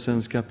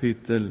uppståndelsens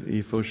kapitel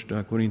i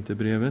första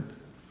Korinthierbrevet.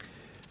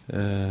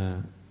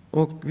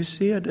 Och vi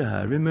ser det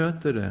här, vi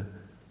möter det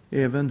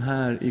även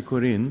här i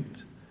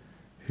Korint,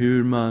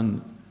 hur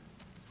man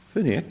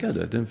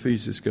förnekade den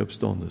fysiska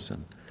uppståndelsen.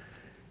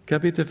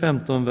 Kapitel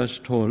 15,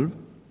 vers 12.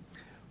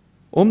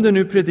 Om det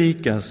nu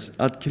predikas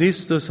att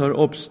Kristus har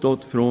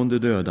uppstått från de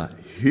döda,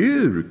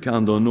 hur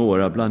kan då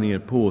några bland er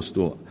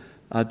påstå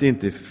att det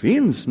inte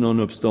finns någon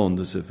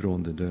uppståndelse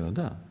från de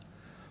döda?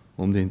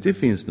 Om det inte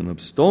finns någon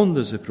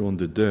uppståndelse från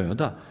de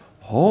döda,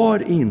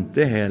 har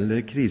inte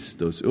heller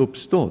Kristus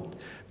uppstått.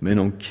 Men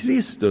om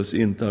Kristus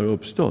inte har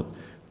uppstått,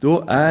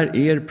 då är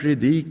er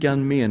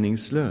predikan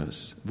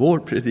meningslös, vår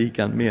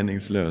predikan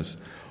meningslös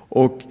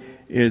och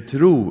er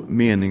tro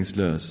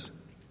meningslös.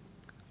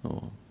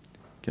 Ja,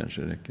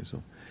 kanske räcker så.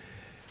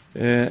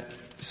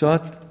 Så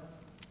att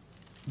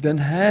den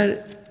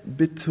här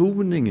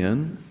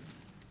betoningen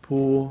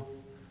på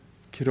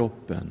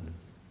kroppen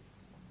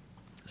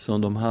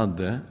som de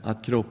hade,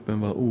 att kroppen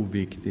var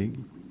oviktig,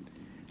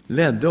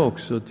 ledde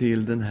också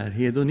till den här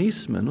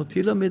hedonismen. Och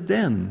till och med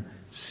den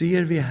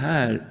ser vi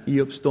här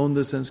i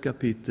uppståndelsens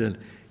kapitel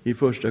i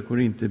första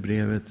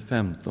Korinthierbrevet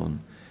 15.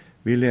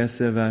 Vi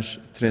läser vers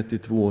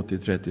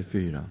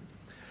 32-34.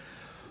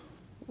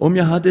 Om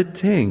jag hade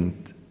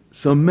tänkt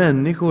som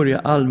människor i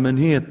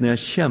allmänhet när jag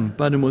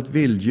kämpade mot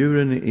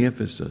vilddjuren i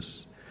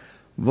Efesus,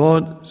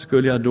 vad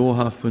skulle jag då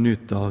ha för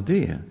nytta av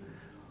det,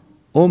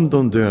 om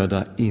de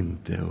döda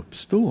inte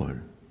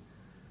uppstår?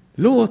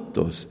 Låt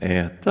oss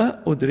äta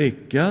och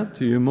dricka,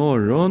 ty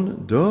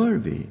imorgon dör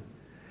vi.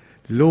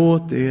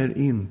 Låt er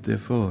inte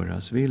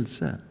föras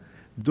vilse.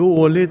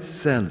 Dåligt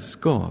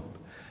sällskap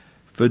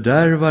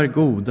fördärvar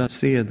goda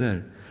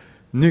seder.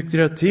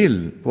 Nyktra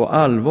till på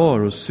allvar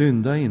och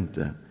synda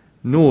inte.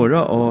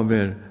 Några av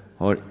er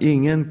har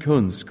ingen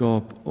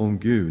kunskap om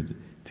Gud,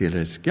 till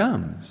er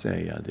skam,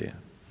 säger jag det.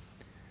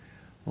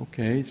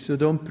 Okej, så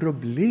de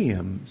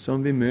problem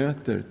som vi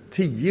möter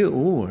 10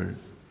 år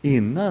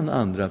innan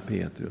andra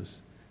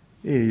Petrus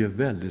är ju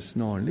väldigt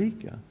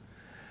snarlika.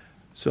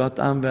 Så att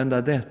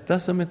använda detta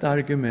som ett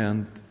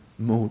argument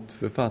mot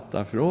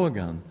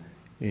författarfrågan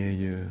är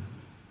ju,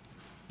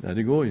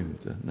 det går ju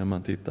inte när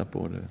man tittar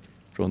på det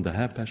från det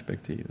här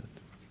perspektivet.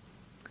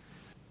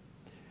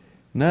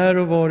 När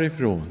och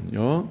varifrån?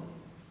 Ja,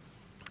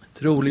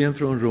 troligen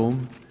från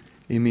Rom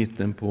i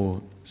mitten på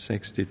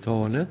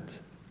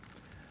 60-talet.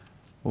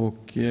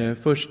 Och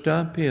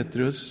första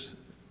Petrus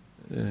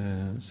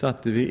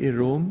satte vi i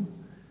Rom.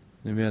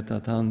 Ni vet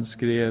att han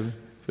skrev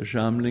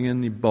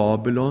församlingen i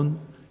Babylon,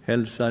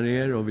 hälsar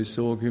er, och vi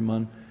såg hur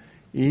man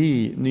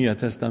i Nya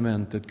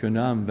testamentet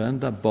kunde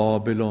använda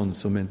Babylon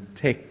som en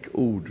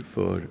täckord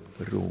för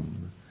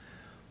Rom.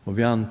 Och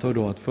vi antar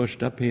då att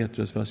första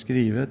Petrus var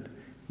skrivet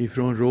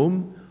ifrån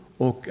Rom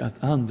och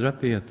att andra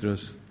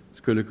Petrus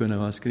skulle kunna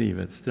vara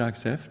skrivet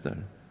strax efter.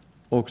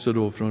 Också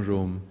då från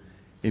Rom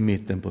i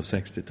mitten på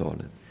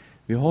 60-talet.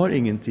 Vi har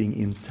ingenting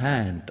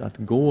internt att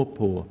gå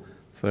på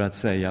för att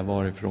säga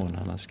varifrån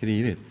han har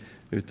skrivit,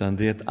 utan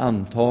det är ett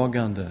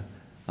antagande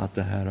att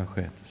det här har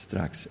skett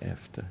strax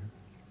efter.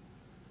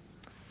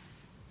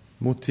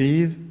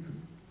 Motiv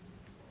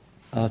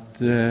att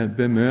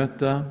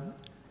bemöta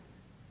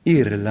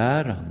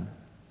irrläran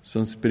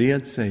som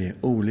spred sig i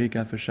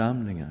olika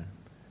församlingar,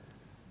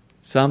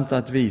 samt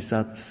att visa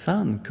att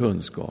sann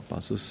kunskap,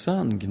 alltså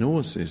sann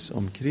gnosis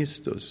om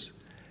Kristus,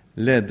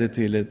 ledde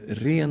till ett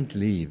rent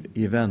liv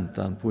i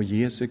väntan på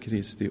Jesu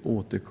Kristi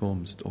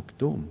återkomst och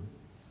dom.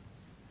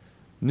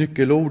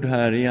 Nyckelord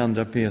här i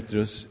andra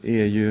Petrus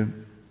är ju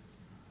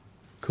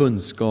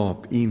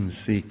kunskap,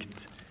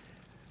 insikt.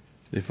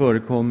 Det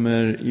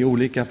förekommer i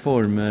olika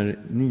former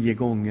 9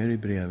 gånger i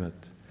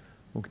brevet.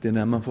 Och det är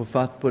när man får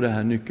fatt på det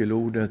här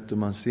nyckelordet och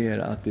man ser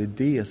att det är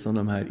det som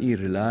de här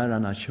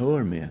irrlärarna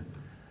kör med.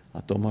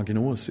 Att de har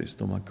gnosis,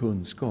 de har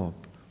kunskap.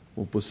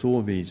 Och på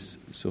så vis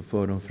så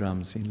för de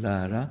fram sin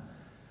lära.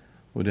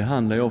 Och det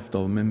handlar ju ofta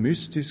om en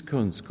mystisk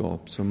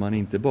kunskap som man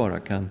inte bara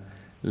kan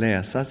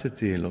läsa sig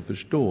till och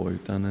förstå,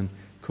 utan en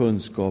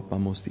kunskap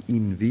man måste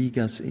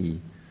invigas i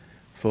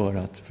för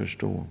att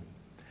förstå.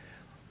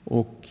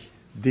 Och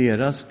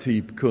deras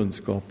typ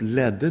kunskap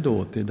ledde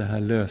då till det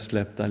här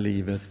lössläppta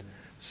livet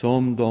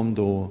som de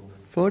då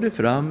förde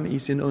fram i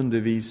sin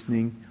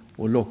undervisning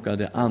och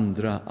lockade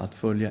andra att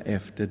följa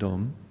efter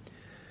dem.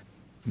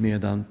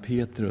 Medan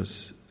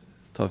Petrus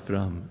tar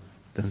fram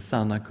den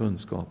sanna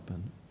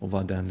kunskapen och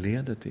vad den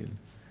leder till.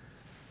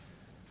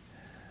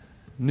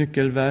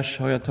 Nyckelvers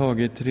har jag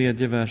tagit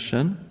 3:e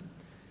versen.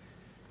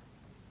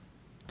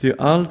 Ty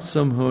allt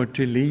som hör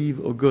till liv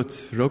och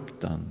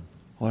gudsfruktan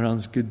har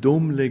hans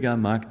gudomliga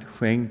makt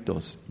skänkt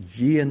oss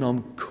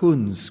genom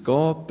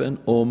kunskapen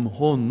om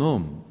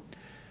honom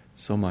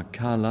som har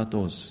kallat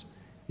oss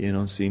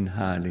genom sin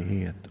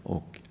härlighet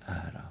och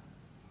ära.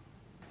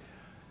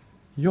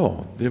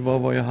 Ja, det var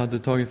vad jag hade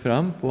tagit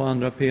fram på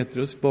andra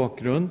Petrus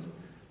bakgrund.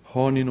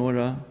 Har ni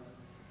några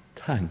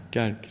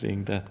tankar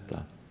kring detta?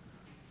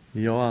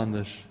 Ja,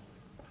 Anders.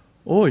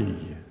 Oj,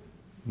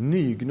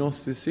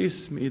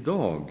 nygnosticism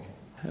idag.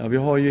 Ja, vi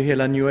har ju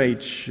hela New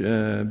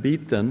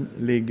Age-biten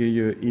ligger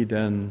ju i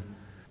den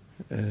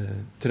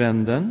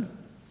trenden.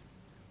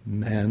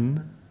 Men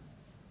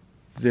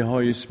det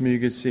har ju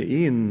smugit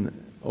sig in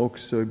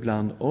också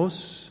bland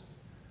oss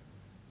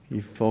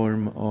i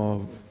form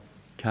av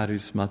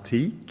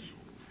karismatik.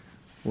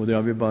 Och det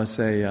har vi bara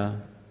säga,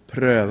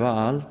 pröva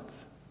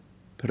allt,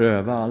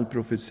 pröva all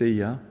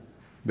profetia,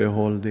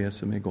 behåll det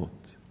som är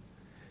gott.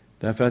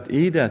 Därför att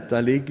i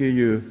detta ligger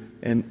ju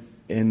en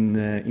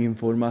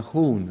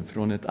information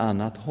från ett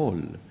annat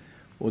håll.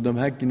 Och de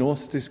här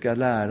gnostiska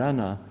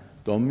lärarna,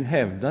 de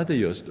hävdade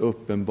just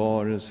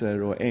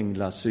uppenbarelser och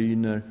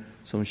änglasyner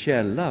som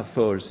källa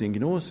för sin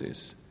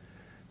gnosis.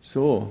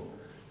 Så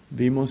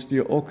vi måste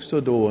ju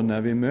också då,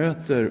 när vi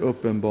möter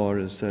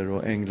uppenbarelser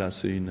och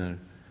änglasyner,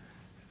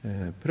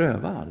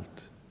 pröva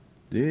allt.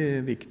 Det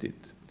är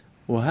viktigt.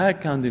 Och här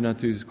kan det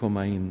naturligtvis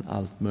komma in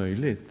allt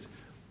möjligt.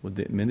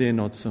 Men det är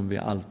något som vi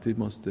alltid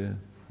måste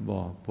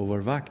vara på vår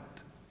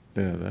vakt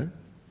över.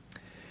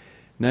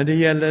 När det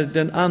gäller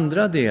den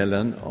andra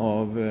delen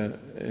av,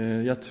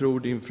 jag tror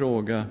din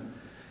fråga,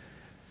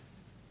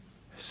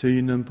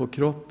 synen på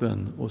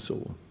kroppen och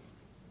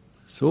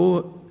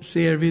så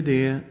ser vi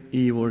det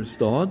i vår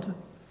stad,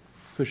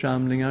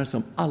 församlingar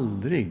som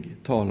aldrig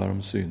talar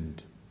om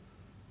synd,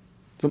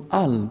 som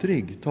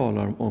aldrig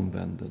talar om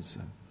omvändelse,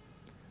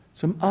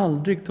 som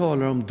aldrig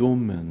talar om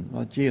domen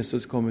och att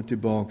Jesus kommer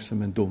tillbaka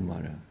som en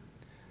domare,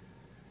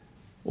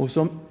 och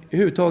som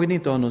överhuvudtaget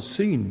inte har några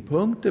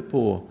synpunkter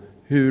på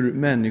hur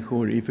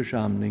människor i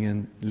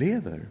församlingen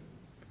lever,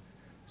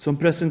 som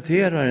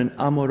presenterar en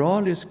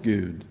amoralisk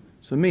Gud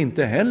som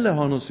inte heller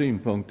har några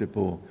synpunkter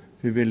på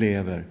hur vi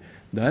lever.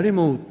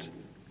 Däremot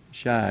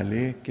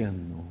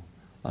kärleken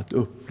och att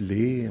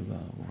uppleva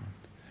och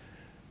att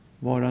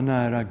vara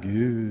nära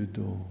Gud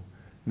och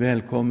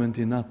välkommen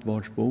till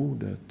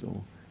nattvardsbordet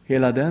och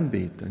hela den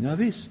biten. Ja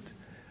visst.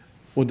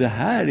 Och det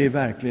här är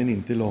verkligen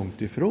inte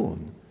långt ifrån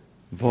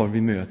vad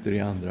vi möter i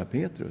andra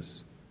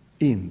Petrus.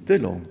 Inte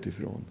långt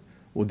ifrån.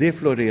 Och det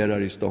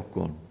florerar i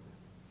Stockholm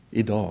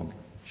idag,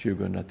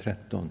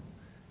 2013.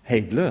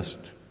 Hejdlöst.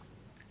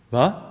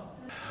 Va?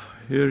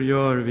 Hur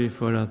gör vi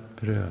för att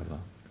pröva?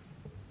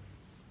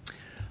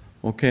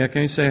 Okej, jag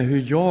kan ju säga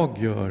hur jag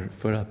gör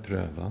för att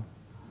pröva.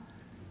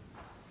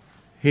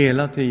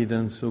 Hela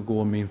tiden så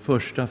går min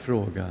första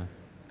fråga,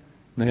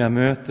 när jag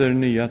möter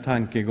nya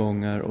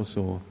tankegångar och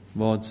så,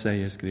 vad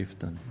säger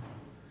skriften?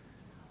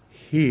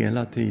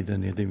 Hela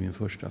tiden är det min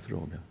första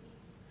fråga.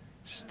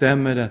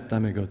 Stämmer detta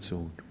med Guds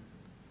ord?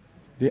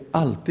 Det är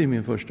alltid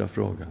min första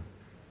fråga,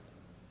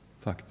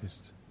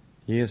 faktiskt.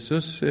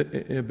 Jesus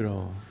är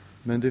bra,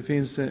 men det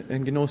finns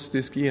en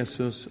gnostisk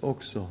Jesus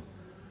också.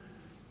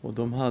 Och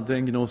de hade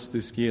en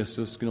gnostisk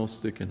Jesus,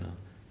 gnostikerna.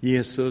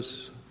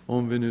 Jesus,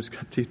 om vi nu ska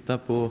titta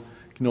på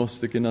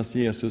gnostikernas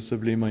Jesus, så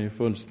blir man ju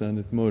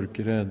fullständigt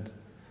mörkrädd.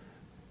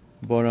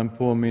 Bara en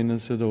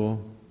påminnelse då.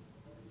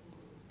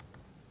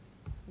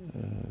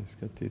 Jag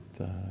ska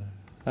titta här.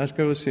 Här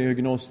ska vi se hur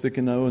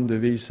gnostikerna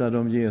undervisade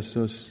om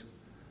Jesus.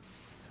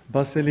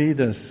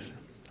 Basilides,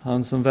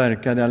 han som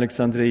verkade i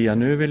Alexandria.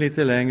 Nu är vi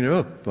lite längre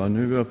upp. Va?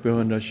 Nu är vi uppe i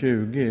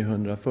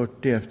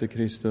 120-140 efter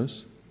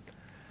Kristus.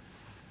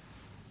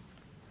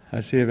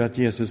 Här ser vi att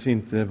Jesus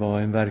inte var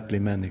en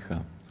verklig människa.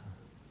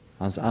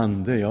 Hans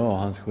ande, ja.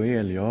 Hans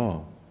själ,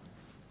 ja.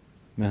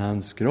 Men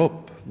hans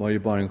kropp var ju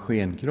bara en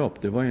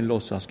skenkropp. Det var ju en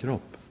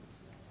låtsaskropp.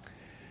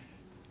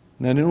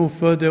 När den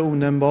ofödde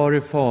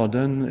onämnbare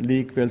fadern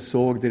likväl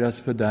såg deras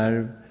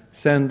fördärv,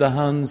 sände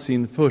han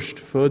sin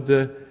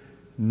förstfödde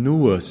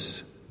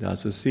nous, det är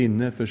alltså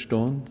sinne,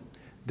 förstånd.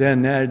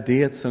 Den är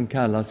det som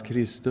kallas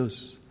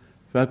Kristus,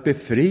 för att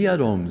befria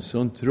dem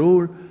som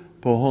tror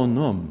på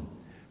honom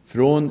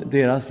från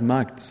deras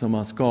makt som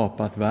har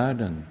skapat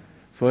världen.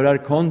 För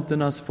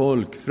arkonternas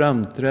folk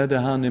framträdde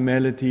han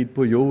emellertid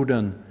på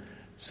jorden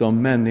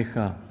som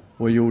människa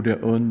och gjorde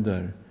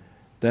under.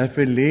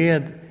 Därför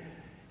led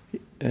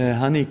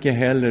han icke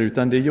heller,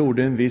 utan det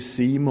gjorde en viss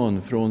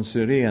Simon från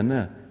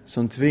Cyrene,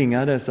 som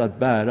tvingades att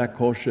bära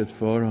korset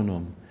för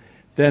honom.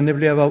 Denne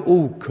blev av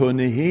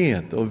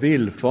okunnighet och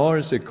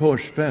villfarelse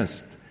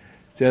korsfäst,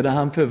 sedan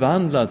han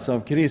förvandlats av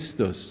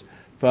Kristus,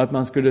 för att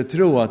man skulle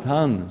tro att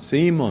han,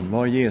 Simon,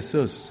 var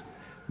Jesus.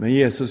 Men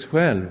Jesus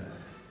själv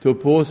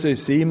tog på sig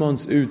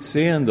Simons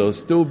utseende och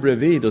stod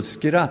bredvid och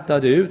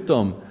skrattade ut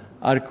dem,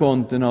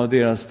 arkonterna och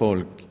deras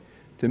folk.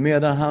 Till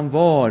medan han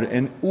var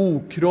en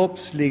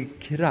okroppslig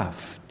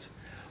kraft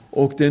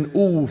och den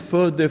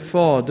ofödde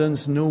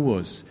faderns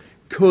nous,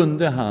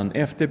 kunde han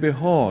efter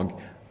behag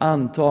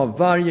anta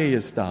varje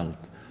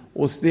gestalt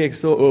och steg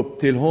så upp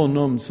till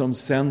honom som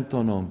sänt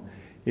honom.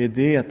 I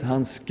det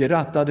han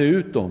skrattade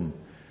ut dem,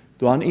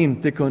 då han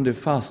inte kunde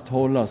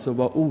fasthållas och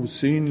var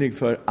osynlig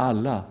för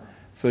alla.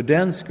 För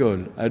den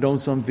skull är de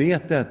som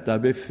vet detta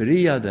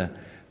befriade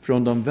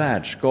från de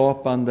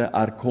världsskapande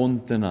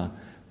arkonterna.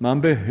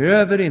 Man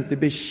behöver inte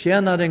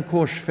bekänna den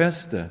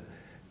korsfäste,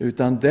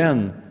 utan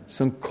den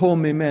som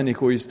kom i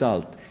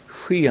människogestalt,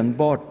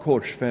 skenbart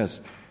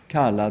korsfäst,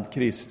 kallad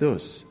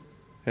Kristus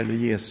eller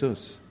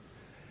Jesus.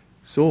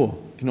 Så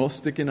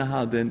gnostikerna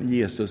hade en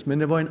Jesus, men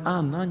det var en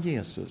annan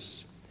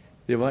Jesus.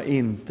 Det var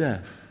inte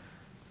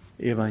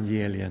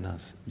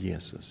evangeliernas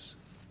Jesus.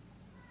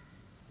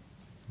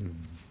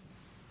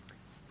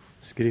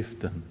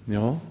 Skriften,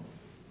 ja.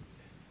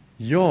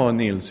 Ja,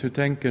 Nils, hur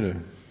tänker du?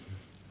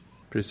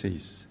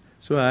 Precis,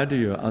 så är det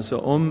ju. Alltså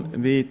om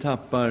vi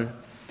tappar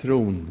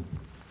tron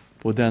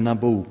på denna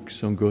bok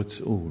som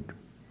Guds ord,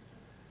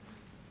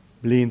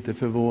 bli inte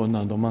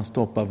förvånad om man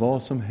stoppar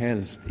vad som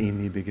helst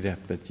in i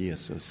begreppet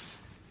Jesus.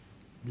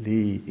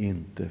 Bli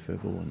inte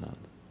förvånad.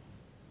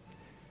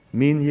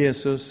 Min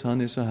Jesus,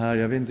 han är så här.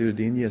 Jag vet inte hur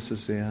din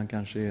Jesus är. Han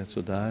kanske är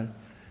så där.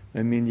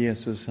 Men min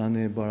Jesus, han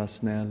är bara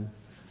snäll.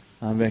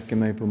 Han väcker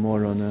mig på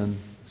morgonen,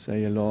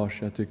 säger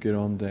Lars, jag tycker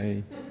om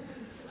dig.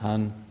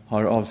 Han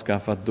har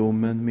avskaffat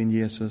domen, min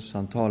Jesus.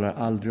 Han talar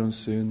aldrig om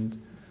synd.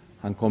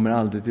 Han kommer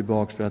aldrig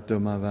tillbaka för att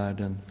döma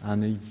världen.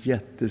 Han är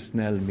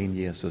jättesnäll, min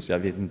Jesus. Jag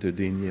vet inte hur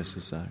din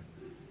Jesus är.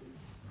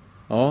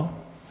 Ja,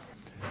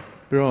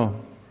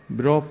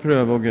 bra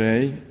pröv och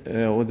grej.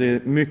 Och det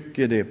är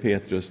mycket det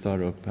Petrus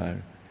tar upp här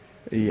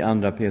i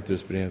andra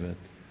Petrusbrevet.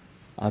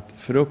 Att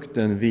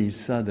frukten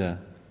visade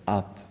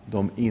att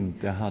de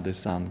inte hade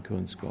sann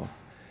kunskap.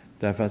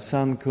 Därför att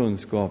sann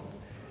kunskap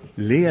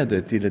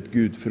leder till ett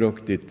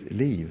gudfruktigt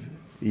liv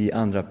i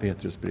andra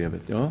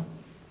Petrusbrevet. Ja,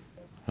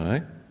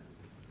 nej,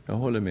 jag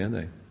håller med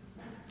dig.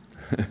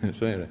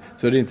 Så är det.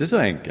 Så det är inte så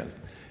enkelt.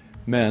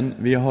 Men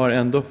vi har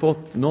ändå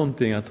fått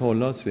någonting att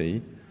hålla oss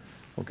i.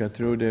 Och jag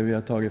tror det vi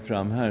har tagit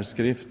fram här,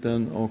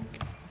 skriften och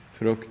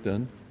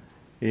frukten,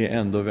 är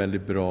ändå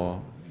väldigt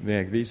bra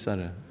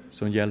vägvisare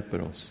som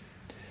hjälper oss.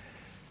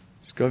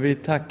 Ska vi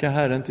tacka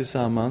Herren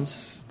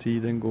tillsammans?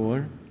 Tiden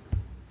går.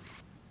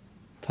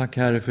 Tack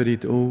Herre för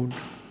ditt ord.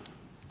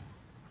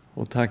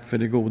 Och tack för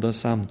det goda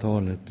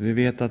samtalet. Vi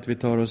vet att vi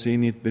tar oss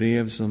in i ett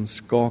brev som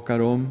skakar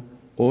om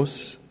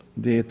oss.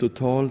 Det är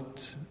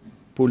totalt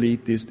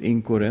politiskt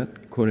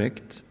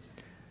inkorrekt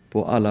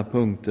på alla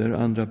punkter,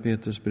 andra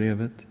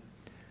Petrusbrevet.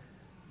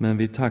 Men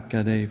vi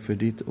tackar dig för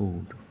ditt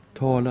ord.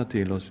 Tala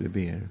till oss, vi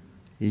ber.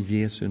 I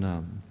Jesu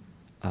namn.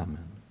 Amen.